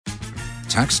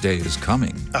Tax day is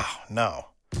coming. Oh, no.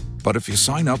 But if you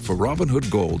sign up for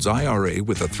Robinhood Gold's IRA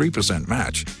with a 3%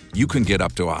 match, you can get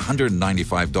up to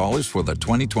 $195 for the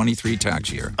 2023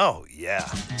 tax year. Oh, yeah.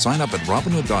 Sign up at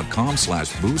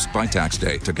Robinhood.com/boost by tax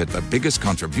day to get the biggest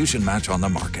contribution match on the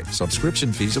market.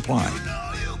 Subscription fees apply.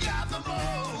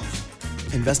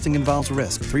 Investing involves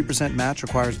risk. 3% match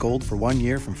requires gold for 1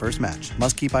 year from first match.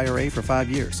 Must keep IRA for 5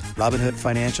 years. Robinhood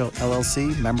Financial,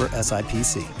 LLC, member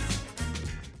SIPC.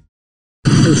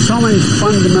 There's so many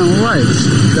fundamental rights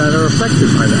that are affected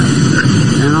by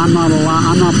that, and I'm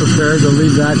not prepared to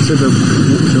leave that to the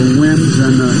whims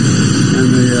and the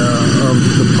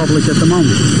public at the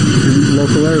moment in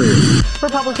local areas.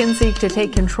 Republicans seek to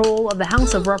take control of the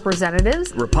House of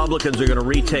Representatives. Republicans are going to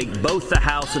retake both the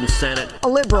House and Senate. A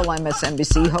liberal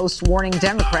MSNBC host warning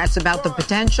Democrats about the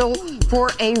potential for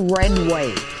a red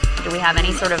wave. Do we have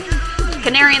any sort of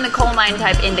canary in the coal mine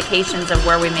type indications of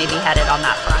where we may be headed on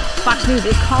that front? Fox News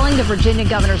is calling the Virginia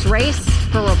governor's race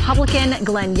for Republican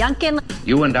Glenn Youngkin.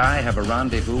 You and I have a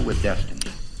rendezvous with destiny.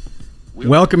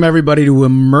 Welcome, everybody, to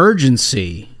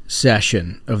emergency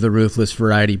session of the Ruthless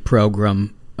Variety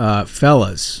Program.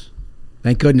 Fellas,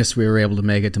 thank goodness we were able to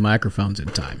make it to microphones in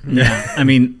time. Yeah, I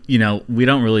mean, you know, we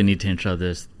don't really need to intro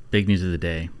this. Big news of the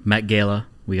day. Met Gala.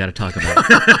 We got to talk about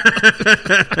it.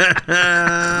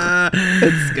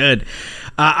 It's good.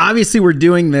 Obviously, we're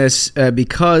doing this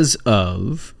because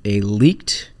of a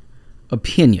leaked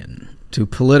opinion to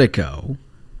Politico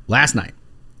last night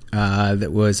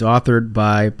that was authored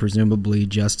by presumably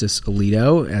Justice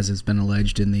Alito, as has been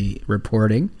alleged in the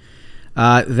reporting,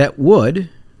 that would,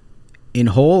 in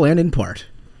whole and in part,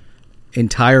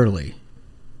 entirely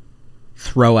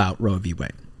throw out Roe v.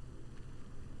 Wade.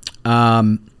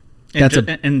 That's a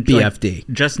BFD. Like,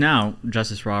 just now,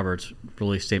 Justice Roberts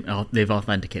released a statement. They've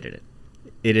authenticated it.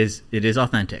 It is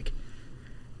authentic.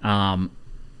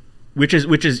 Which is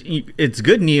it's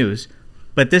good news,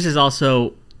 but this is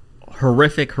also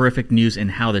horrific news in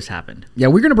how this happened. Yeah,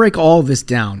 we're going to break all of this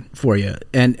down for you,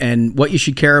 and what you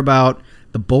should care about,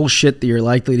 the bullshit that you're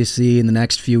likely to see in the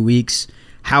next few weeks,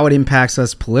 how it impacts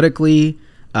us politically,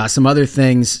 some other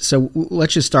things. So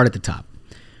let's just start at the top.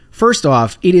 First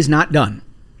off, it is not done.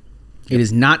 It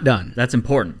is not done. That's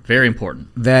important. Very important.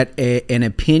 That an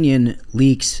opinion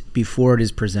leaks before it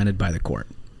is presented by the court.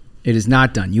 It is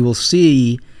not done. You will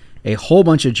see a whole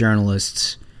bunch of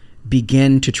journalists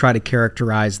begin to try to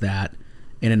characterize that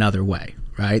in another way,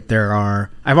 right?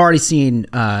 I've already seen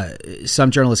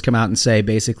some journalists come out and say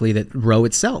basically that Roe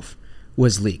itself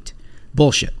was leaked.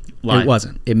 Bullshit. It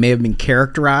wasn't. It may have been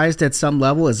characterized at some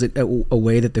level as a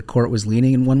way that the court was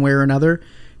leaning in one way or another.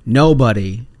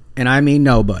 Nobody, and I mean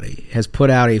nobody, has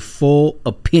put out a full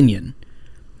opinion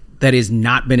that has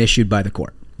not been issued by the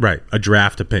court. Right, a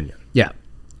draft opinion. Yeah.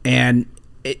 And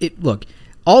look,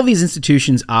 all these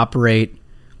institutions operate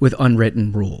with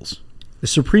unwritten rules. The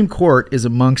Supreme Court is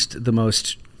amongst the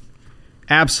most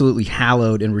absolutely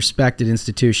hallowed and respected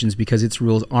institutions because its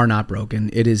rules are not broken.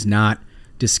 It is not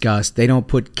discussed. They don't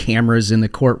put cameras in the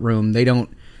courtroom.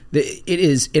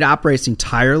 It operates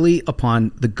entirely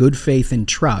upon the good faith and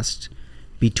trust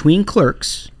between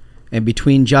clerks and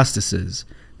between justices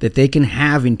that they can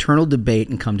have internal debate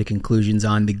and come to conclusions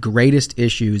on the greatest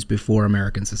issues before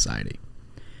American society.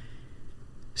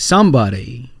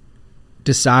 Somebody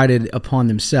decided upon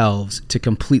themselves to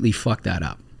completely fuck that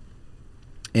up.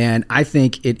 And I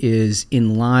think it is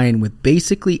in line with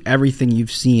basically everything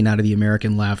you've seen out of the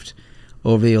American left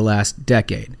over the last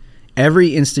decade.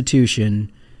 Every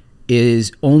institution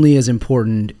is only as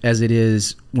important as it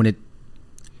is when it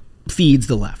feeds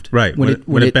the left. Right.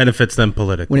 When it benefits them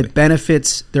politically. When it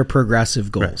benefits their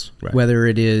progressive goals. Right. Whether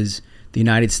it is the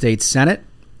United States Senate,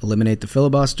 eliminate the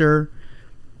filibuster,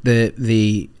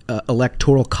 the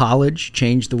Electoral College,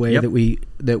 change the way that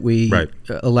we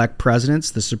elect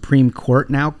presidents, the Supreme Court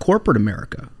now, corporate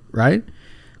America, right?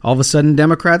 All of a sudden,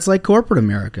 Democrats like corporate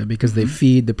America because they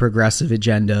feed the progressive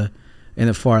agenda in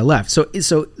the far left.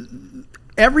 So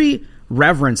every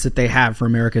reverence that they have for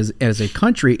America as a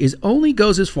country only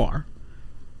goes as far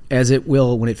as it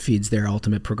will when it feeds their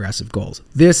ultimate progressive goals.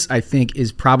 This, I think,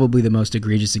 is probably the most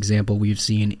egregious example we've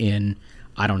seen in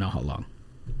I don't know how long.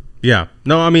 Yeah.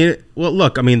 No, I mean, well,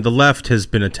 look, I mean, the left has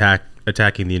been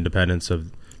attacking the independence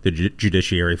of the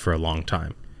judiciary for a long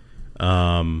time.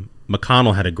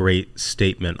 McConnell had a great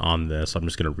statement on this. I'm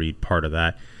just going to read part of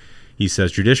that. He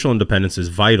says, judicial independence is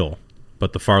vital,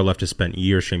 but the far left has spent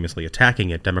years shamelessly attacking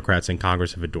it. Democrats in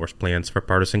Congress have endorsed plans for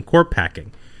partisan court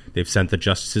packing. They've sent the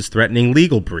justices threatening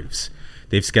legal briefs.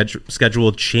 They've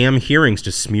scheduled sham hearings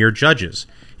to smear judges.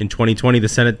 In 2020, the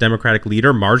Senate Democratic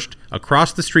leader marched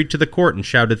across the street to the court and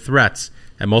shouted threats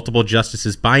at multiple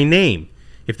justices by name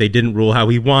if they didn't rule how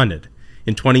he wanted.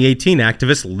 In 2018,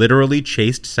 activists literally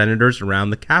chased senators around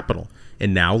the Capitol.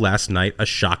 And now, last night, a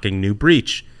shocking new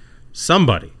breach.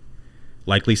 Somebody,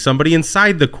 likely somebody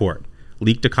inside the court,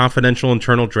 leaked a confidential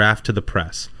internal draft to the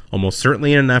press, almost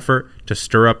certainly in an effort to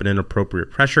stir up an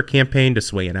inappropriate pressure campaign to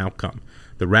sway an outcome.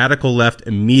 The radical left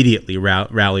immediately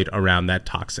rallied around that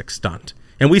toxic stunt.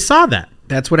 And we saw that.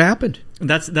 That's what happened.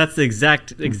 That's the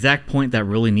exact point that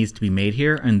really needs to be made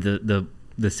here. And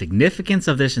the significance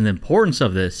of this and the importance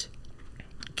of this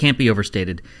can't be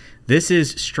overstated. This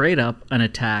is straight up an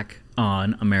attack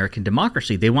on American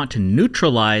democracy. They want to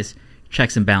neutralize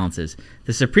checks and balances.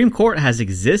 The Supreme Court has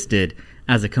existed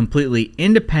as a completely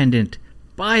independent,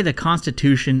 by the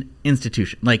Constitution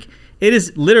institution. Like, it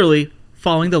is literally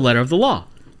following the letter of the law.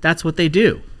 That's what they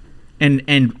do.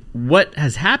 And what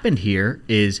has happened here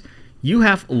is you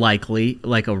have likely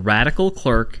like a radical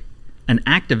clerk, an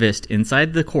activist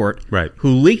inside the court, right,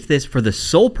 who leaked this for the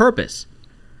sole purpose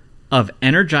of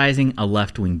energizing a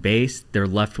left-wing base, their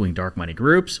left-wing dark money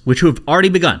groups, which have already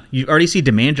begun. You already see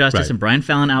Demand Justice and Brian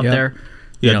Fallon out there.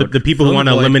 Yeah, the people who want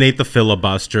to eliminate the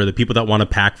filibuster, the people that want to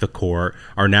pack the court,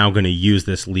 are now going to use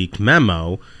this leaked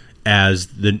memo as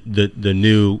the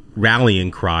new rallying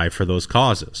cry for those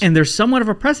causes. And there's somewhat of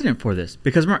a precedent for this,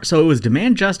 because so it was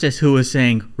Demand Justice who was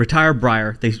saying retire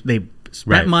Breyer. They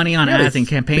spent money on ads and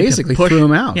campaign basically to push, threw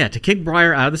him out. Yeah, to kick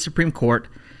Breyer out of the Supreme Court.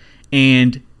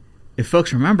 And if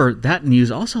folks remember, that news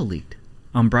also leaked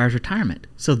on Breyer's retirement.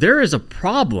 So there is a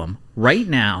problem right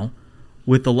now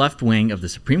with the left wing of the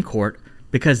Supreme Court,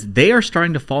 because they are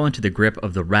starting to fall into the grip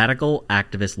of the radical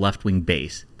activist left-wing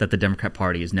base that the Democrat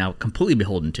Party is now completely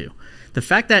beholden to. The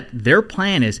fact that their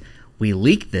plan is we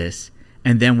leak this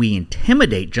and then we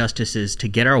intimidate justices to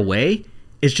get our way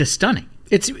is just stunning.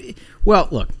 Well,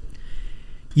 look,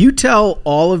 you tell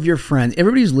all of your friends,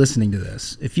 everybody who's listening to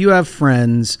this, if you have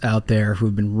friends out there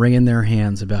who've been wringing their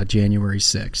hands about January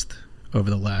 6th over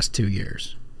the last 2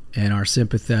 years and are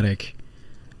sympathetic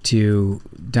to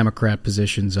Democrat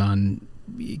positions on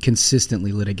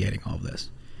consistently litigating all of this,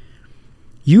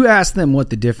 you ask them what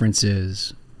the difference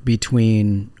is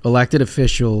between elected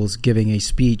officials giving a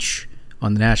speech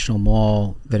on the National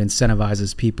Mall that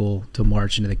incentivizes people to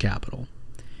march into the Capitol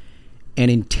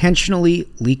and intentionally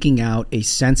leaking out a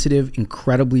sensitive,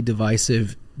 incredibly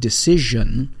divisive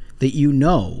decision that you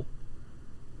know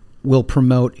will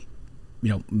promote,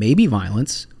 maybe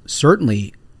violence,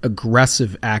 certainly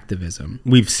aggressive activism.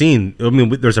 We've seen,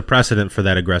 there's a precedent for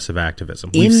that aggressive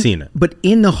activism. We've seen it. But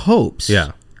in the hopes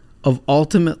of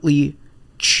ultimately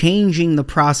changing the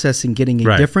process and getting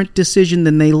a different decision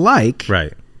than they like,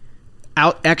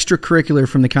 out extracurricular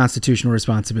from the constitutional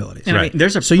responsibilities.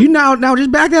 And so you now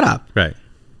just back that up. Right.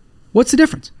 What's the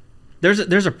difference?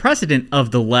 There's a precedent of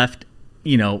the left,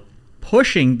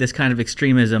 pushing this kind of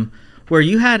extremism, where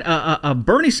you had a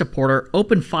Bernie supporter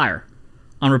open fire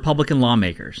on Republican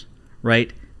lawmakers,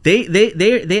 right? They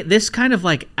this kind of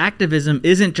like activism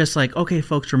isn't just like, okay,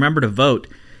 folks, remember to vote.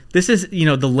 This is,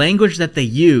 the language that they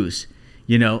use,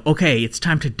 okay, it's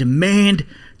time to demand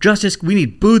justice. We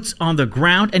need boots on the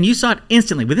ground. And you saw it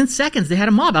instantly. Within seconds, they had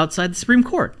a mob outside the Supreme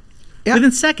Court. Yeah.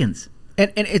 Within seconds.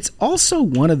 And it's also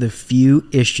one of the few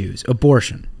issues,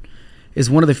 abortion is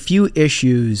one of the few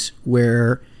issues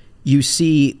where you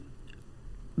see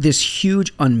this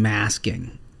huge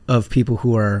unmasking of people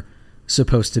who are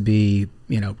supposed to be,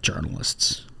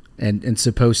 journalists and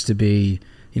supposed to be,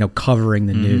 covering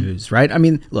the news, right? I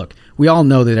mean, look, we all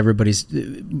know that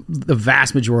the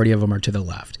vast majority of them are to the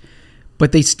left,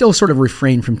 but they still sort of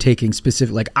refrain from taking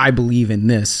specific, like, I believe in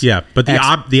this. Yeah, but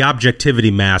the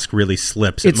objectivity mask really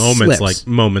slips at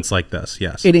moments like this.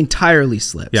 Yes, it entirely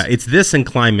slips. Yeah, it's this and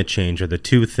climate change are the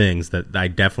two things that I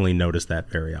definitely notice that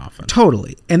very often.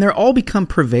 Totally, and they're all become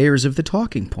purveyors of the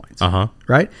talking points.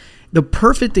 Right. The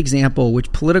perfect example,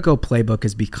 which Politico Playbook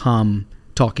has become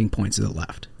talking points of the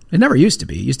left. It never used to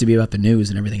be. It used to be about the news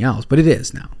and everything else, but it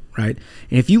is now, right?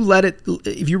 And if you read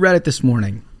it this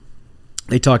morning,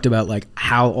 they talked about like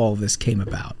how all this came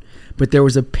about. But there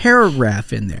was a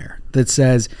paragraph in there that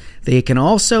says they can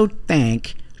also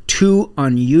thank two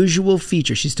unusual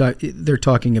features. They're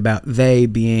talking about they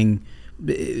being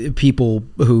people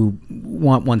who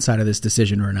want one side of this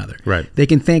decision or another. Right. They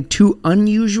can thank two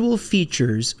unusual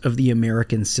features of the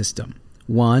American system.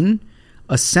 One,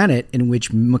 a Senate in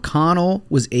which McConnell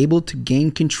was able to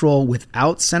gain control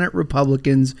without Senate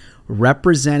Republicans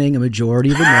representing a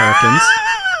majority of Americans.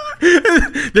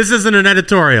 This isn't an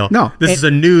editorial. No. This is a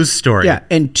news story. Yeah.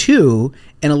 And two,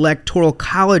 an electoral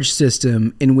college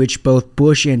system in which both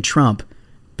Bush and Trump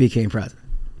became president.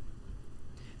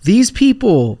 These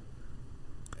people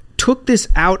took this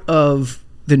out of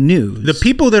the news. The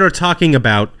people that are talking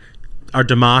about our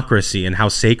democracy and how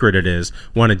sacred it is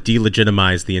want to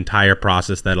delegitimize the entire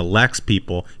process that elects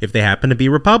people if they happen to be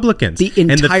Republicans. The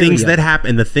things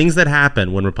that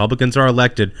happen when Republicans are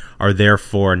elected are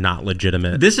therefore not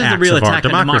legitimate. This is the real attack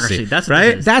on democracy. That's what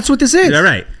right. That's what this is. Yeah,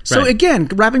 right. So again,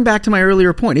 wrapping back to my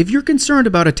earlier point, if you're concerned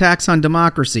about attacks on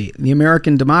democracy, the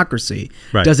American democracy,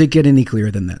 does it get any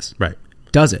clearer than this? Right.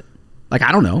 Does it? Like,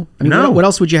 I don't know. I mean, what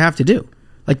else would you have to do?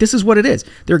 Like, this is what it is.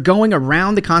 They're going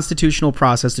around the constitutional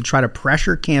process to try to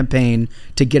pressure campaign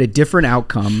to get a different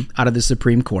outcome out of the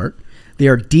Supreme Court. They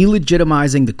are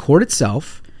delegitimizing the court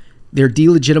itself. They're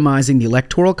delegitimizing the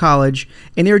Electoral College,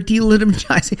 and they're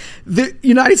delegitimizing the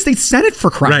United States Senate,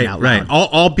 for crying out loud.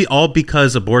 Right. All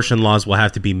because abortion laws will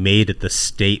have to be made at the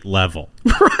state level.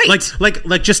 Right.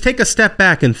 Like just take a step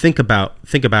back and think about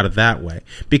it that way.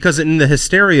 Because in the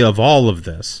hysteria of all of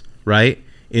this, right?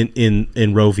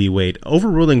 In Roe v. Wade,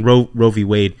 overruling Roe v.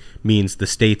 Wade means the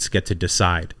states get to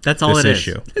decide. That's all this it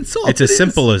issue. is. It's as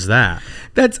simple as that.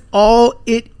 That's all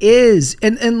it is.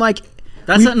 And like,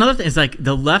 that's another thing. It's like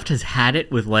the left has had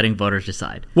it with letting voters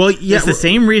decide. Well, yeah, it's the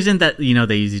same reason that they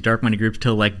use these dark money groups to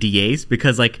elect DAs,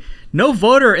 because like no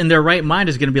voter in their right mind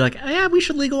is going to be like, yeah, we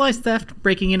should legalize theft,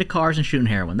 breaking into cars, and shooting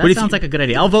heroin. That sounds like a good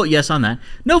idea. I'll vote yes on that.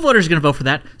 No voter is going to vote for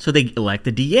that, so they elect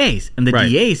the DAs, and the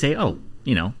DAs say,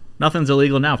 nothing's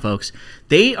illegal now, folks.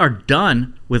 They are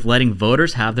done with letting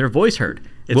voters have their voice heard.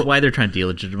 It's why they're trying to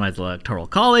delegitimize the Electoral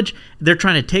College. They're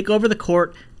trying to take over the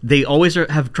court. They always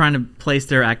have trying to place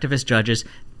their activist judges.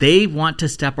 They want to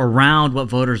step around what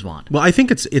voters want. Well, I think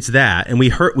it's that, and we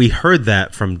heard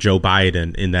that from Joe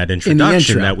Biden in that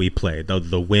introduction that we played.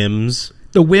 The whims.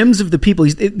 The whims of the people.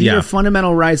 These are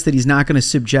fundamental rights that he's not going to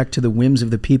subject to the whims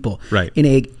of the people in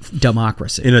a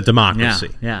democracy. In a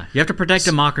democracy. Yeah. You have to protect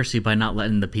democracy by not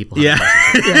letting the people have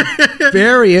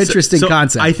Very interesting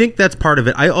concept. I think that's part of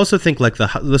it. I also think like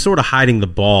the sort of hiding the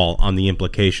ball on the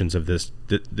implications of this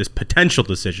potential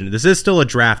decision. This is still a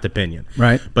draft opinion.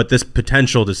 Right. But this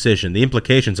potential decision, the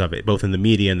implications of it, both in the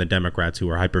media and the Democrats who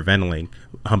are hyperventilating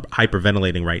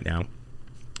right now.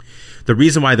 The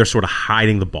reason why they're sort of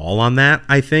hiding the ball on that,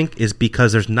 I think, is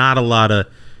because there's not a lot of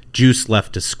juice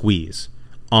left to squeeze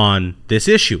on this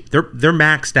issue. They're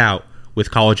maxed out with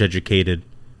college-educated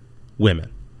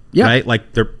women, right?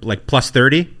 Like they're like plus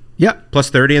 30. Yeah,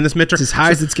 plus 30 in this midterm. It's as high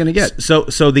as it's going to get. So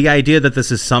the idea that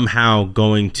this is somehow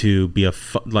going to be a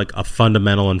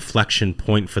fundamental inflection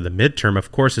point for the midterm,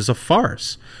 of course, is a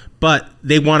farce. But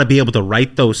they want to be able to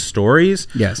write those stories.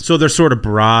 Yes. So they're sort of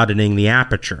broadening the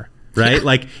aperture. Right?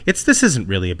 Like this isn't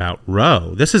really about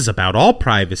Roe. This is about all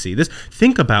privacy.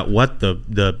 Think about what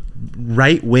the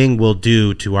right wing will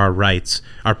do to our rights,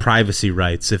 our privacy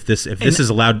rights, if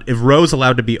Roe's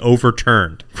allowed to be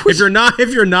overturned.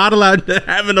 If you're not allowed to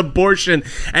have an abortion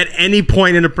at any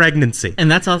point in a pregnancy. And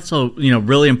that's also,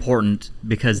 really important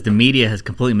because the media has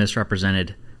completely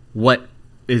misrepresented what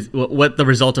the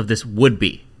result of this would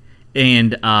be.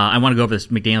 And I want to go over this.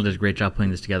 McDaniel does a great job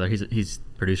putting this together. He's a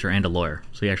producer and a lawyer,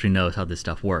 so he actually knows how this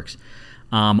stuff works.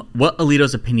 What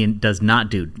Alito's opinion does not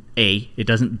do: A, it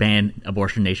doesn't ban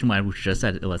abortion nationwide, which just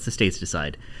said it lets the states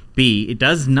decide. B, it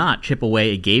does not chip away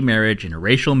a gay marriage,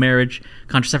 interracial marriage,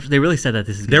 contraception. They really said that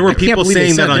this is. There were people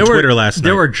saying that on Twitter last night.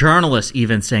 There were journalists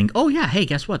even saying, "Oh yeah, hey,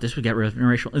 guess what? This would get rid of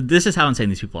interracial." This is how insane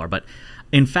these people are. But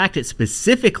in fact, it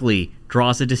specifically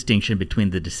draws a distinction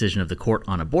between the decision of the court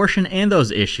on abortion and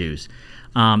those issues.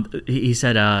 He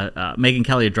said, Megyn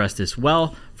Kelly addressed this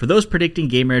well. For those predicting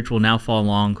gay marriage will now fall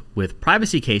along with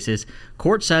privacy cases,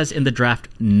 court says in the draft,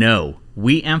 no.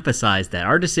 We emphasize that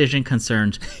our decision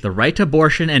concerns the right to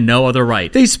abortion and no other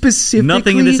right. They specifically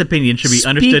nothing in this opinion should be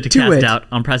understood to cast doubt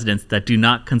on precedents that do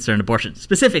not concern abortion.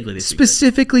 Specifically,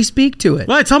 speak to it.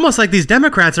 Well, it's almost like these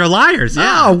Democrats are liars.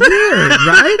 Oh, weird,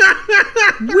 right?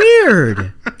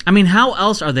 Weird. I mean, how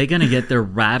else are they going to get their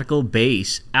radical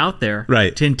base out there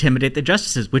to intimidate the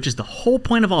justices, which is the whole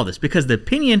point of all this? Because the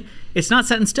opinion, it's not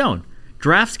set in stone.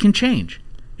 Drafts can change.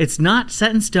 It's not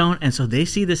set in stone, and so they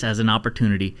see this as an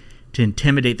opportunity to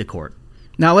intimidate the court.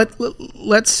 Now,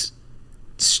 let's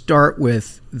start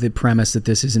with the premise that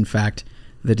this is, in fact,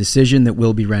 the decision that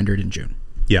will be rendered in June.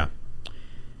 Yeah.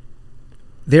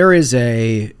 There is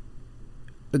a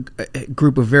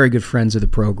group of very good friends of the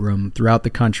program throughout the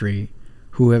country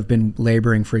who have been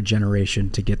laboring for a generation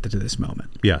to get to this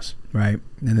moment. Yes. Right?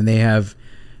 And then they have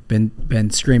been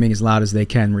screaming as loud as they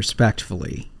can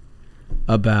respectfully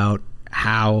about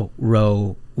how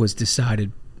Roe was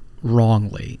decided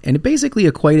wrongly. And it basically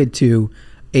equated to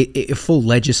a full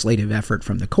legislative effort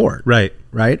from the court. Right.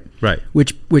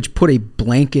 Which put a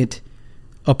blanket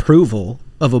approval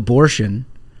of abortion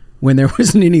when there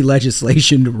wasn't any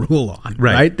legislation to rule on.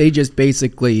 Right? They just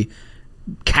basically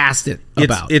cast it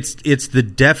about. It's the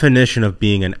definition of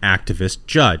being an activist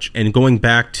judge. And going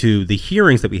back to the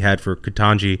hearings that we had for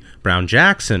Ketanji Brown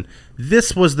Jackson,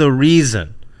 this was the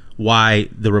reason why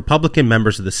the Republican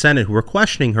members of the Senate who were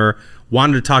questioning her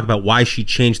wanted to talk about why she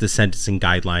changed the sentencing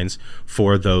guidelines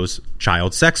for those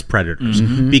child sex predators.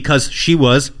 Because she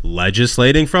was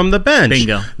legislating from the bench.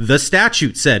 Bingo. The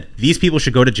statute said these people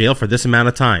should go to jail for this amount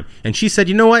of time. And she said,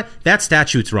 you know what? That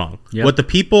statute's wrong. Yep. What the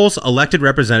people's elected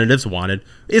representatives wanted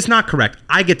is not correct.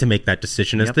 I get to make that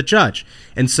decision as the judge.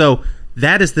 And so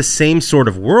that is the same sort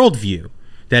of worldview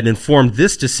that informed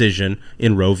this decision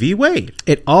in Roe v. Wade.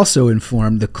 It also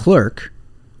informed the clerk,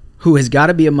 who has got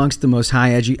to be amongst the most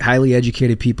highly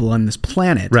educated people on this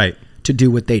planet, to do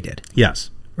what they did. Yes.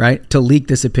 Right? To leak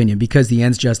this opinion because the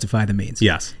ends justify the means.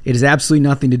 Yes. It has absolutely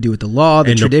nothing to do with the law,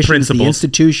 the traditions, the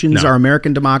institutions, our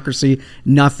American democracy,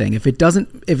 nothing. If it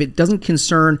doesn't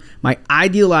concern my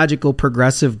ideological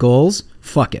progressive goals,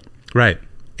 fuck it. Right.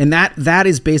 And that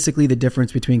is basically the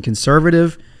difference between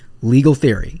conservative legal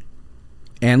theory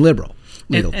and liberal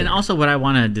legal theory. And also what I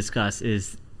want to discuss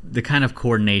is the kind of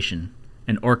coordination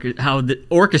and how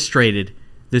orchestrated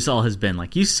this all has been.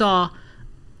 Like, you saw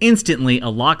instantly a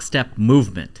lockstep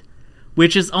movement,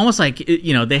 which is almost like,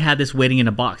 they had this waiting in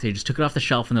a box. They just took it off the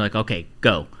shelf and they're like, okay,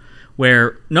 go.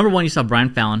 Where, number one, you saw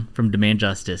Brian Fallon from Demand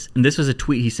Justice, and this was a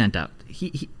tweet he sent out.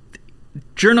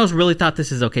 Journos really thought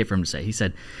this is okay for him to say. He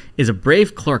said, is a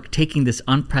brave clerk taking this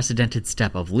unprecedented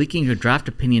step of leaking your draft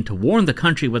opinion to warn the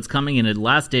country what's coming in a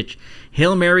last-ditch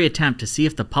Hail Mary attempt to see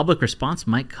if the public response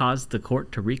might cause the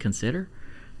court to reconsider?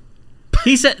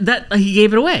 He said that he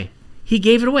gave it away.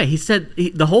 He said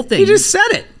the whole thing. He just said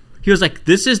it. He was like,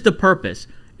 this is the purpose.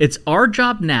 It's our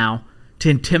job now to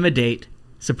intimidate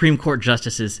Supreme Court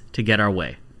justices to get our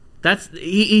way.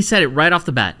 He said it right off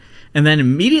the bat. And then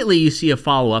immediately you see a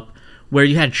follow-up where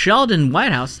you had Sheldon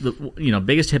Whitehouse, the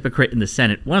biggest hypocrite in the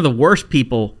Senate, one of the worst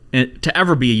people to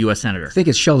ever be a U.S. senator. I think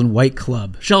it's Sheldon White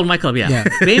Club. Sheldon White Club, yeah.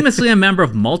 Famously a member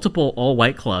of multiple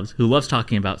all-white clubs who loves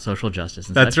talking about social justice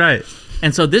and That's such. right.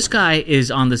 And so this guy is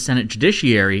on the Senate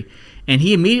Judiciary, and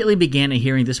he immediately began a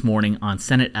hearing this morning on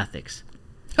Senate ethics,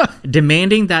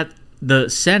 demanding that the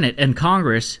Senate and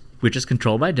Congress, which is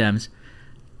controlled by Dems,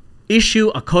 issue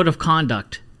a code of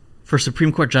conduct for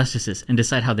Supreme Court justices and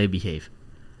decide how they behave.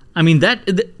 I mean,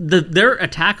 their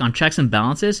attack on checks and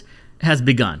balances has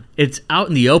begun. It's out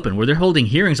in the open where they're holding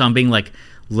hearings on being like,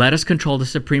 let us control the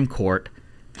Supreme Court.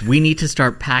 We need to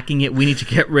start packing it. We need to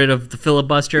get rid of the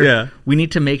filibuster. Yeah. We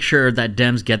need to make sure that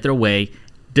Dems get their way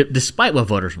despite what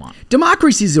voters want.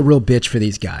 Democracy is a real bitch for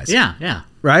these guys. Yeah.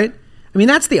 Right? I mean,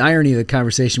 that's the irony of the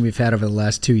conversation we've had over the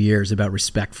last 2 years about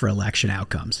respect for election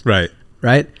outcomes. Right?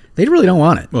 They really don't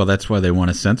want it. Well, that's why they want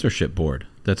a censorship board.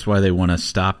 That's why they want to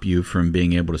stop you from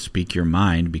being able to speak your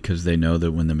mind, because they know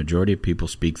that when the majority of people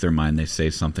speak their mind, they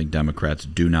say something Democrats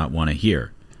do not want to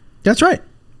hear. That's right.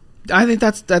 I think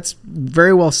that's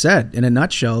very well said. In a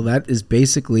nutshell, that is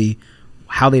basically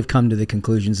how they've come to the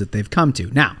conclusions that they've come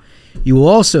to. Now, you will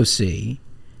also see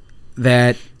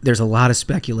that there's a lot of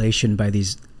speculation by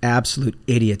these absolute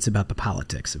idiots about the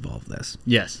politics of all of this.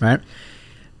 Yes. Right?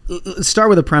 Let's start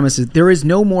with the premise that there is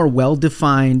no more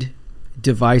well-defined,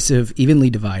 divisive, evenly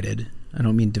divided. I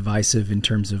don't mean divisive in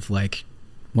terms of like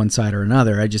one side or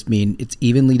another. I just mean it's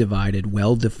evenly divided,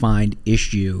 well-defined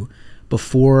issue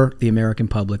before the American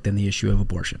public than the issue of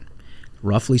abortion.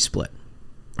 Roughly split,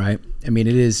 right? I mean,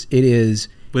 it is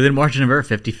within margin of error,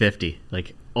 50-50,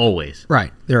 like always.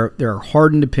 Right. There are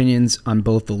hardened opinions on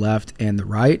both the left and the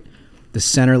right. The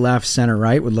center left, center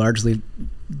right would largely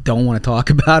don't want to talk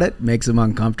about it, makes them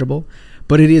uncomfortable,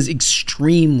 but it is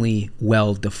extremely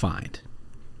well defined,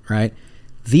 right?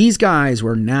 These guys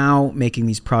were now making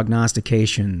these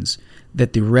prognostications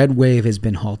that the red wave has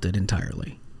been halted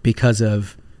entirely because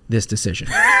of this decision.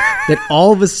 That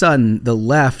all of a sudden the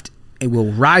left, it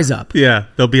will rise up. Yeah,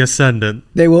 they'll be ascendant.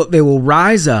 They will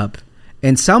rise up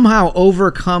and somehow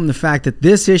overcome the fact that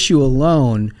this issue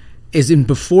alone is in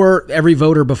before every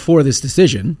voter before this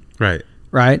decision. Right.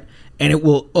 Right? And it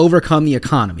will overcome the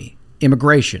economy,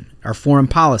 immigration, our foreign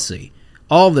policy,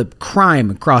 all the crime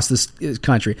across this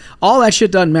country. All that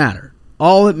shit doesn't matter.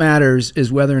 All that matters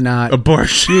is whether or not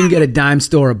abortion. You can get a dime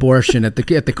store abortion at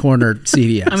the corner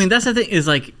CVS. I mean, that's the thing is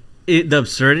like the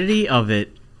absurdity of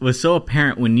it was so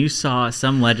apparent when you saw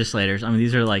some legislators. I mean,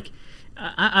 these are like,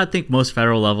 I think most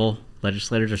federal level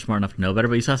legislators are smart enough to know better,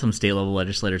 but you saw some state level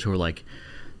legislators who were like,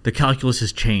 the calculus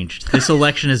has changed. This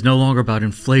election is no longer about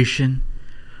inflation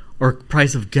or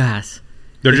price of gas.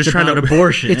 They're just trying to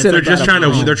abortion. They're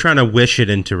trying to wish it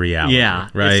into reality. Yeah,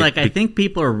 right. It's like I think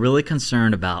people are really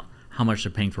concerned about how much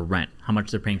they're paying for rent, how much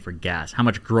they're paying for gas, how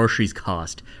much groceries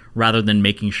cost, rather than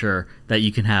making sure that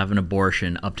you can have an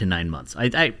abortion up to 9 months.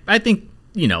 I think,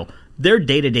 their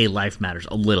day-to-day life matters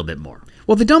a little bit more.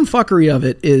 Well, the dumb fuckery of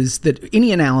it is that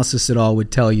any analysis at all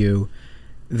would tell you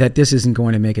that this isn't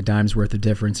going to make a dime's worth of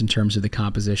difference in terms of the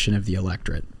composition of the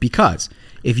electorate. Because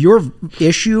if your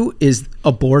issue is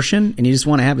abortion and you just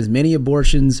want to have as many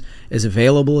abortions as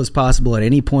available as possible at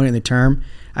any point in the term,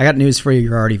 I got news for you.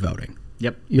 You're already voting.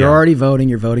 Yep. You're already voting.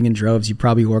 You're voting in droves. You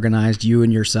probably organized you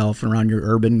and yourself around your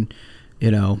urban,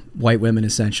 white women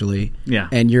essentially. Yeah.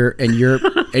 And you're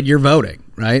voting,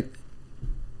 right?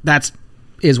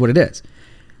 Is what it is.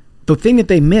 The thing that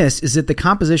they miss is that the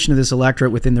composition of this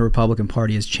electorate within the Republican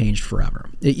Party has changed forever.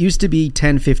 It used to be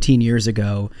 10, 15 years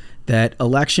ago that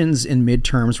elections and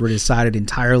midterms were decided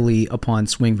entirely upon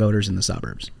swing voters in the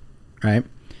suburbs, right?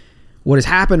 What has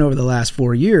happened over the last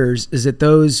 4 years is that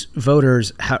those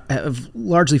voters have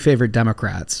largely favored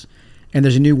Democrats, and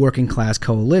there's a new working class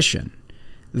coalition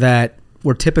that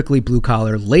were typically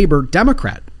blue-collar labor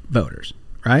Democrat voters,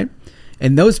 right?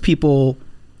 And those people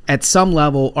at some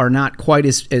level are not quite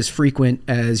as frequent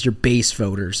as your base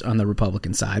voters on the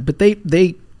Republican side, but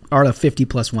they are a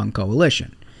 50+1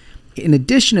 coalition. In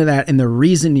addition to that, and the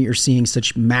reason you're seeing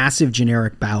such massive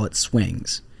generic ballot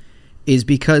swings is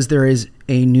because there is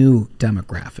a new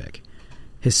demographic,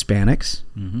 Hispanics,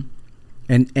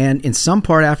 and in some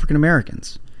part African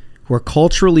Americans, who are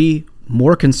culturally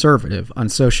more conservative on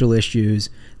social issues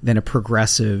than a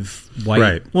progressive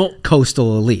white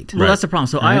coastal elite. Well, that's the problem.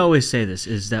 So I always say this,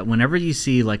 is that whenever you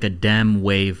see like a Dem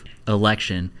wave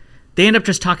election, they end up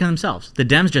just talking to themselves. The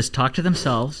Dems just talk to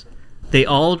themselves. They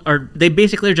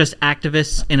basically are just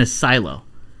activists in a silo.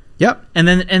 Yep. And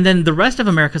then the rest of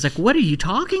America's like, what are you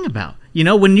talking about?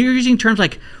 When you're using terms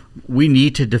like, we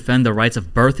need to defend the rights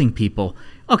of birthing people.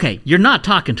 Okay, you're not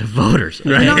talking to voters.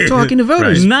 You're not talking to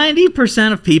voters.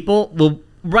 90% of people will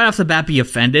right off the bat be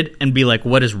offended and be like,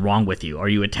 what is wrong with you? Are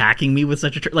you attacking me with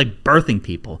such a term? Like birthing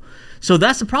people. So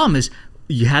that's the problem, is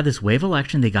you had this wave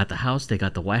election. They got the House, they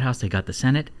got the White House, they got the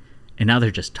Senate, and now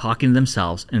they're just talking to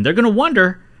themselves, and they're going to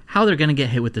wonder how they're going to get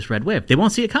hit with this red wave. They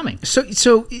won't see it coming.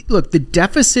 So look, the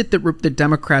deficit that the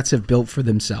Democrats have built for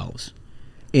themselves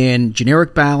in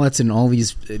generic ballots and all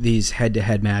these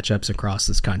head-to-head matchups across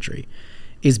this country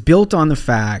is built on the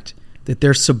fact that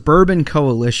their suburban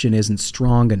coalition isn't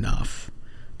strong enough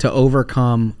to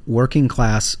overcome working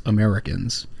class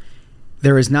Americans.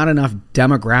 There is not enough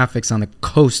demographics on the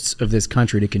coasts of this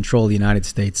country to control the United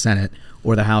States Senate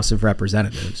or the House of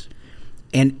Representatives.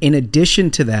 And in addition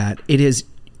to that,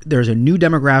 there's a new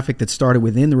demographic that started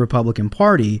within the Republican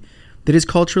Party that is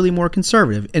culturally more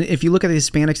conservative. And if you look at the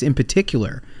Hispanics in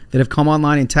particular that have come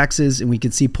online in Texas, and we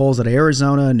can see polls out of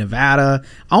Arizona, Nevada,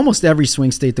 almost every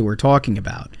swing state that we're talking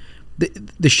about,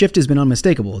 the shift has been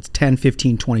unmistakable. It's 10,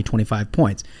 15, 20, 25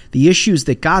 points. The issues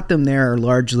that got them there are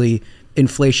largely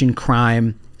inflation,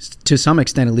 crime, to some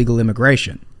extent illegal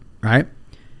immigration, right?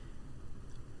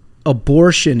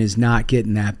 Abortion is not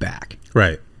getting that back.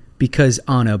 Right. Because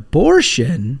on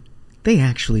abortion, they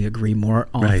actually agree more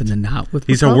often than not with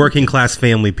These are working class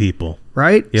family people.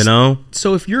 Right? You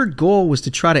So if your goal was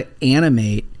to try to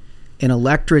animate an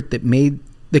electorate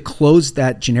that closed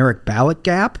that generic ballot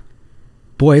gap,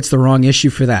 boy, it's the wrong issue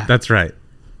for that. That's right.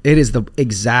 It is the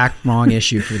exact wrong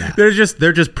issue for that.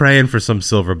 They're just praying for some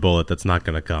silver bullet that's not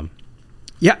going to come.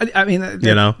 Yeah, I mean,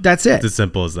 that's it. It's as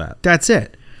simple as that. That's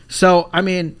it. So, I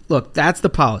mean, look, that's the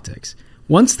politics.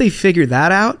 Once they figure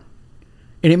that out,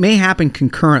 and it may happen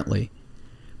concurrently,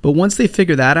 but once they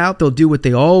figure that out, they'll do what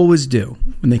they always do.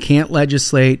 When they can't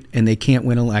legislate and they can't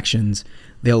win elections,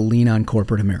 they'll lean on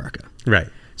corporate America. Right.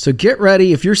 So get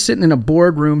ready. If you're sitting in a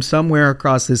boardroom somewhere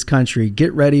across this country,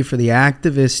 get ready for the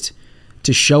activist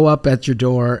to show up at your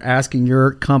door asking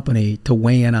your company to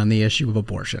weigh in on the issue of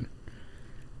abortion.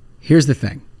 Here's the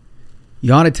thing.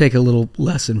 You ought to take a little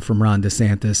lesson from Ron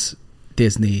DeSantis,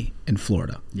 Disney, and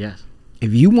Florida. Yes.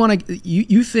 If you want to,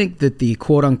 you think that the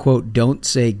quote-unquote don't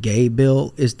say gay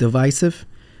bill is divisive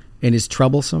and is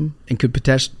troublesome and could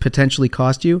potentially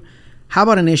cost you, how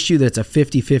about an issue that's a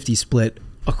 50-50 split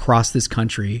across this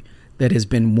country that has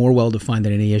been more well-defined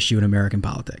than any issue in American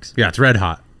politics? Yeah, it's red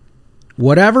hot.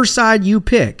 Whatever side you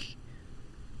pick,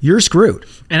 you're screwed.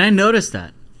 And I noticed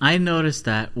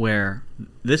that where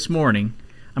this morning,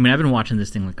 I mean, I've been watching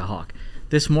this thing like a hawk.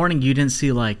 This morning, you didn't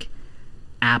see like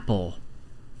Apple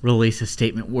release a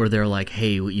statement where they're like,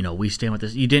 hey, we stand with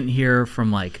this. You didn't hear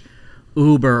from like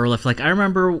Uber or Lyft. Like I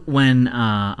remember when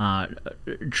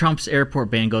Trump's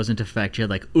airport ban goes into effect, you had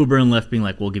like Uber and Lyft being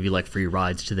like, we'll give you like free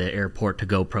rides to the airport to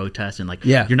go protest, and like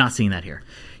you're not seeing that here.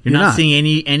 You're not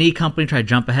seeing any company try to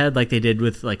jump ahead like they did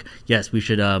with yes, we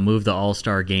should move the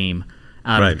All-Star game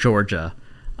out of Georgia,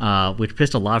 which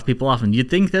pissed a lot of people off. And you'd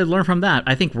think they'd learn from that.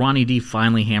 I think Ronnie D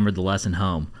finally hammered the lesson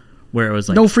home, where it was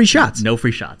like no free shots. No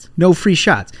free shots. No free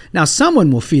shots. Now, someone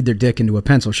will feed their dick into a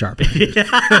pencil sharpener.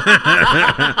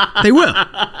 They will,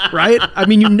 right? I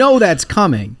mean, that's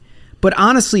coming. But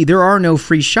honestly, there are no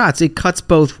free shots. It cuts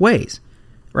both ways,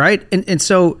 right? And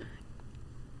so,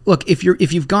 look, if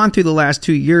you've gone through the last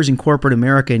 2 years in corporate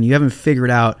America and you haven't figured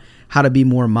out how to be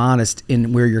more modest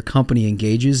in where your company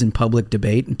engages in public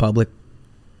debate and public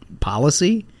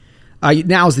policy,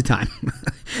 now's the time.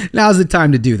 Now's the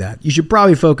time to do that. You should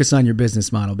probably focus on your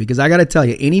business model, because I got to tell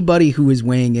you, anybody who is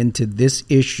weighing into this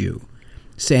issue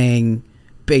saying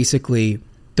basically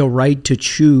the right to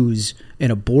choose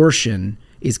an abortion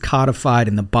is codified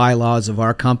in the bylaws of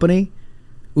our company,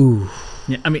 ooh.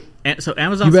 Yeah, I mean, so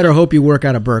Amazon. You better hope you work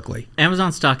out of Berkeley.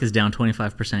 Amazon stock is down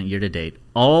 25% year to date.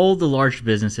 All the large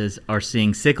businesses are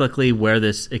seeing cyclically where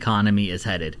this economy is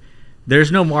headed.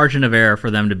 There's no margin of error for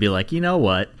them to be like, you know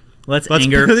what? Let's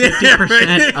anger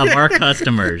 50% of our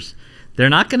customers. They're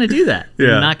not going to do that. Yeah.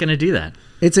 They're not going to do that.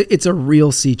 It's a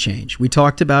real sea change. We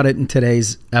talked about it in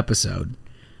today's episode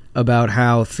about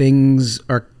how things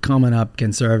are coming up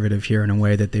conservative here in a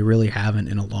way that they really haven't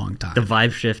in a long time. The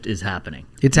vibe shift is happening.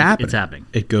 It's happening. It's happening.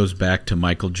 It goes back to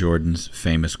Michael Jordan's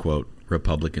famous quote,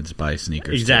 Republicans buy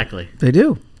sneakers. Exactly. Too. They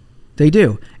do. They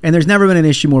do. And there's never been an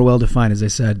issue more well-defined, as I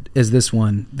said, as this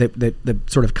one that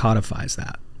sort of codifies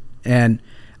that. And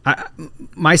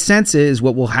my sense is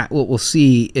what we'll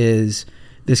see is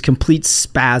this complete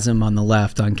spasm on the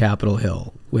left on Capitol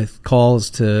Hill with calls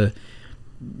to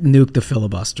nuke the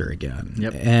filibuster again.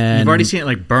 Yep. And you've already seen it.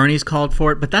 Like Bernie's called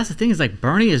for it, but that's the thing is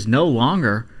Bernie is no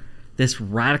longer this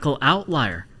radical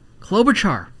outlier.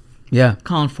 Klobuchar,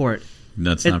 calling for it.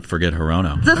 Let's not forget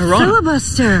Hirono. The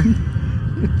filibuster.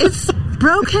 It's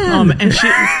broken.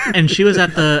 And she was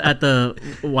at the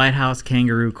White House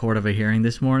kangaroo court of a hearing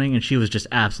this morning, and she was just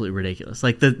absolutely ridiculous.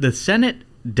 Like the Senate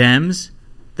Dems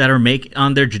that are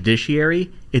on their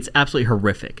judiciary, it's absolutely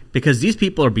horrific because these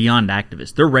people are beyond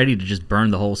activists. They're ready to just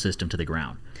burn the whole system to the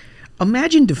ground.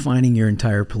 Imagine defining your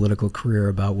entire political career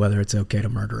about whether it's okay to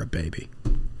murder a baby.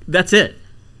 That's it.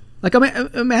 Like,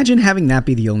 imagine having that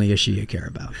be the only issue you care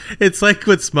about. It's like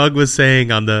what Smug was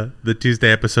saying on the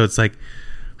Tuesday episode. It's like,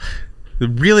 the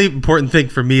really important thing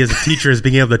for me as a teacher is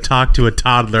being able to talk to a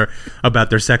toddler about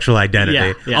their sexual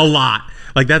identity. Yeah. A lot.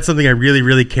 Like, that's something I really,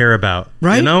 really care about.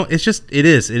 Right? You know, it's just, it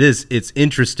is. It's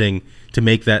interesting to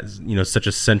make that, such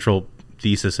a central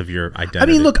thesis of your identity. I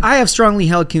mean, look, I have strongly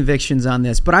held convictions on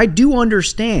this, but I do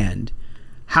understand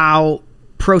how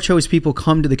pro-choice people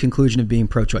come to the conclusion of being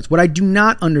pro-choice. What I do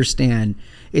not understand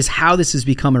is how this has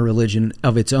become a religion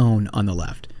of its own on the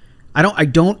left. I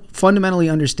don't fundamentally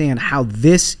understand how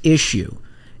this issue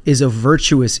is a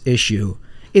virtuous issue.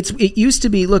 It used to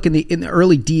be, look, in the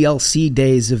early DLC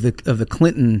days of the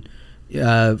Clinton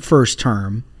first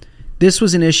term, this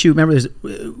was an issue. Remember,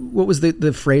 what was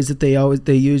the phrase that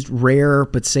they used? Rare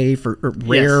but safe, or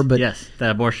rare but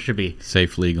that abortion should be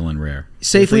safe, legal, and rare.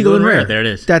 Safe, legal, and rare. There it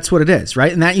is. That's what it is,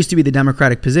 right? And that used to be the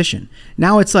Democratic position.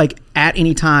 Now it's like at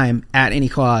any time, at any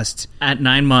cost, at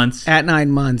 9 months. At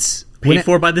 9 months. Paid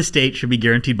for by the state, should be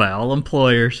guaranteed by all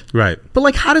employers. Right. But,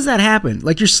 like, how does that happen?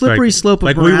 Like, your slippery slope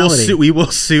of morality. We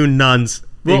will sue nuns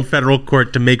in federal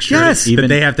court to make sure that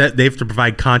they have to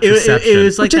provide contraception. It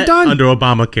was like that, under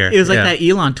Obamacare. It was like that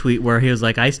Elon tweet where he was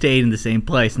like, I stayed in the same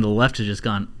place, and the left has just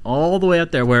gone all the way up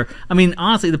there where, I mean,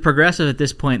 honestly, the progressive at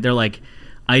this point, they're like,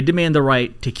 I demand the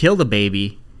right to kill the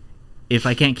baby. If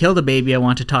I can't kill the baby, I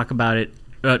want to talk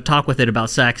with it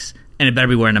about sex, and it better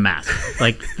be wearing a mask.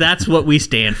 Like, that's what we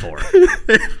stand for.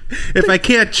 If I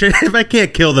can't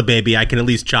kill the baby, I can at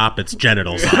least chop its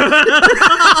genitals off.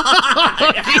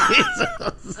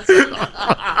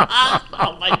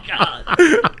 Oh my god!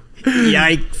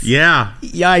 Yikes! Yeah.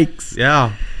 Yikes!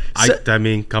 Yeah. I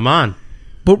mean, come on.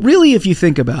 But really, if you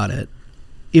think about it,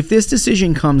 if this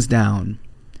decision comes down,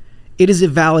 it is a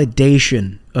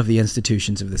validation of the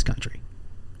institutions of this country.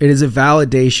 It is a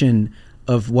validation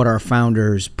of what our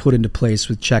founders put into place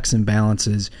with checks and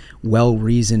balances,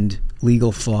 well-reasoned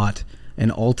legal thought,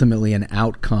 and ultimately an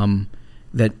outcome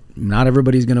that not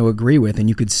everybody's going to agree with. And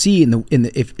you could see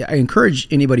if I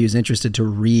encourage anybody who's interested to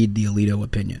read the Alito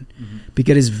opinion,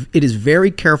 because it is very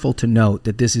careful to note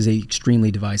that this is an extremely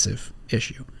divisive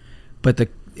issue. But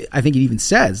I think it even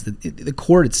says that the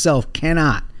court itself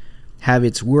cannot have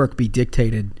its work be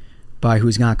dictated by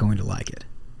who's not going to like it.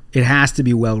 It has to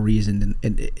be well-reasoned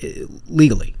and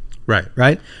legally. Right.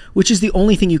 Right? Which is the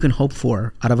only thing you can hope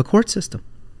for out of a court system.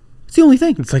 It's the only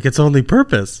thing. It's like its only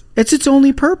purpose. It's its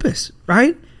only purpose,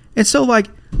 right? And so, like,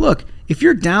 look, if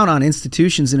you're down on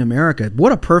institutions in America,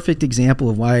 what a perfect example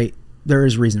of why there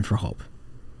is reason for hope,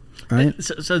 right?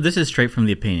 So this is straight from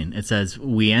the opinion. It says,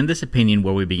 we end this opinion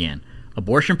where we began.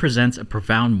 Abortion presents a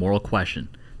profound moral question.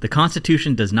 The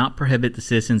Constitution does not prohibit the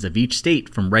citizens of each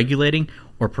state from regulating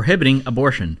or prohibiting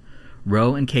abortion.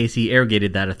 Roe and Casey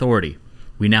arrogated that authority.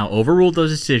 We now overrule those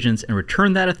decisions and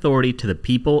return that authority to the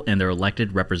people and their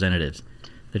elected representatives.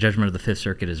 The judgment of the Fifth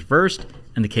Circuit is reversed,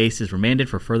 and the case is remanded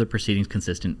for further proceedings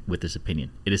consistent with this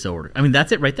opinion. It is so ordered. I mean,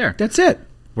 that's it right there. That's it.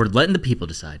 We're letting the people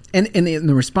decide. And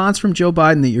the response from Joe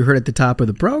Biden that you heard at the top of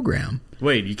the program.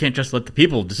 Wait, you can't just let the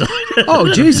people decide.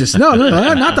 Oh, Jesus. No,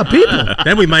 not the people.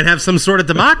 Then we might have some sort of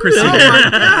democracy. Oh, my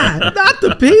God. Not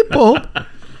the people.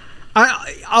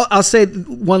 I'll say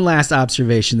one last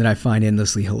observation that I find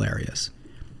endlessly hilarious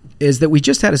is that we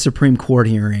just had a Supreme Court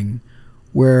hearing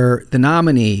where the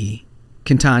nominee,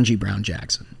 Ketanji Brown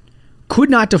Jackson, could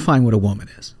not define what a woman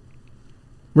is.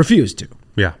 Refused to.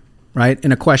 Yeah. Right?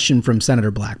 And a question from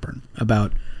Senator Blackburn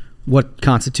about what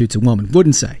constitutes a woman.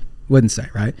 Wouldn't say,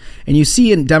 right? And you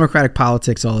see in Democratic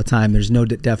politics all the time, there's no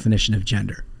definition of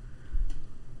gender.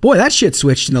 Boy, that shit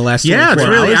switched in the last 24 hours. Yeah, it's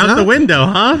really out the window,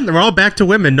 huh? We're all back to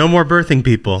women. No more birthing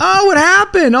people. Oh, what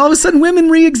happened? All of a sudden, women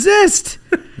re-exist.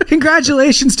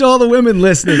 Congratulations to all the women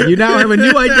listening. You now have a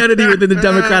new identity within the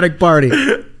Democratic Party.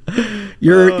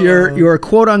 Your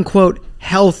quote-unquote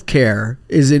health care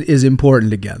is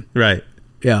important again. Right.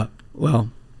 Yeah. Well,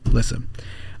 listen.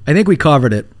 I think we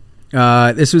covered it.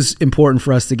 This was important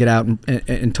for us to get out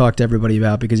and talk to everybody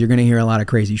about because you're going to hear a lot of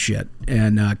crazy shit.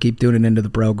 And keep tuning into the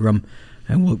program.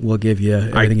 And we'll give you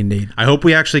everything you need. I hope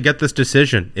we actually get this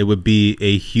decision. It would be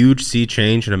a huge sea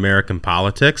change in American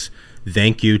politics.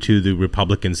 Thank you to the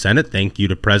Republican Senate. Thank you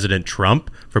to President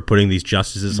Trump for putting these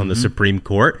justices on the Supreme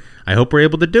Court. I hope we're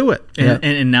able to do it.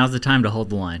 And now's the time to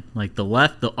hold the line. Like the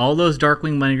left, all those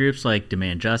dark-wing money groups like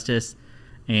Demand Justice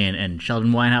and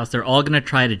Sheldon Winehouse, they're all going to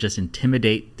try to just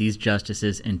intimidate these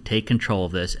justices and take control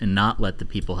of this and not let the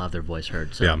people have their voice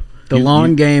heard. So. Yeah. The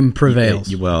long game prevails.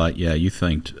 You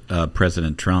thanked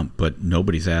President Trump, but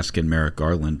nobody's asking Merrick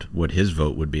Garland what his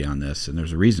vote would be on this, and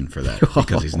there's a reason for that,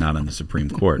 because he's not on the Supreme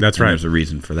Court. That's right. There's a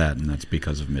reason for that, and that's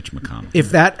because of Mitch McConnell. If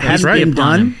that hadn't been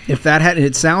done,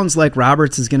 it sounds like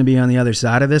Roberts is going to be on the other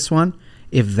side of this one.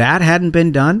 If that hadn't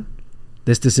been done,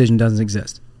 this decision doesn't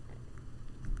exist.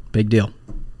 Big deal.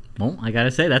 Well, I got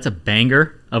to say, that's a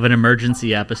banger of an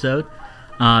emergency episode.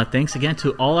 Thanks again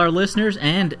to all our listeners,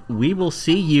 and we will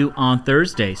see you on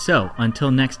Thursday. So, until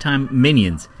next time,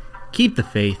 minions, keep the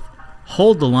faith,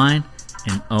 hold the line,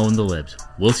 and own the libs.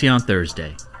 We'll see you on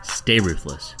Thursday. Stay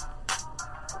ruthless.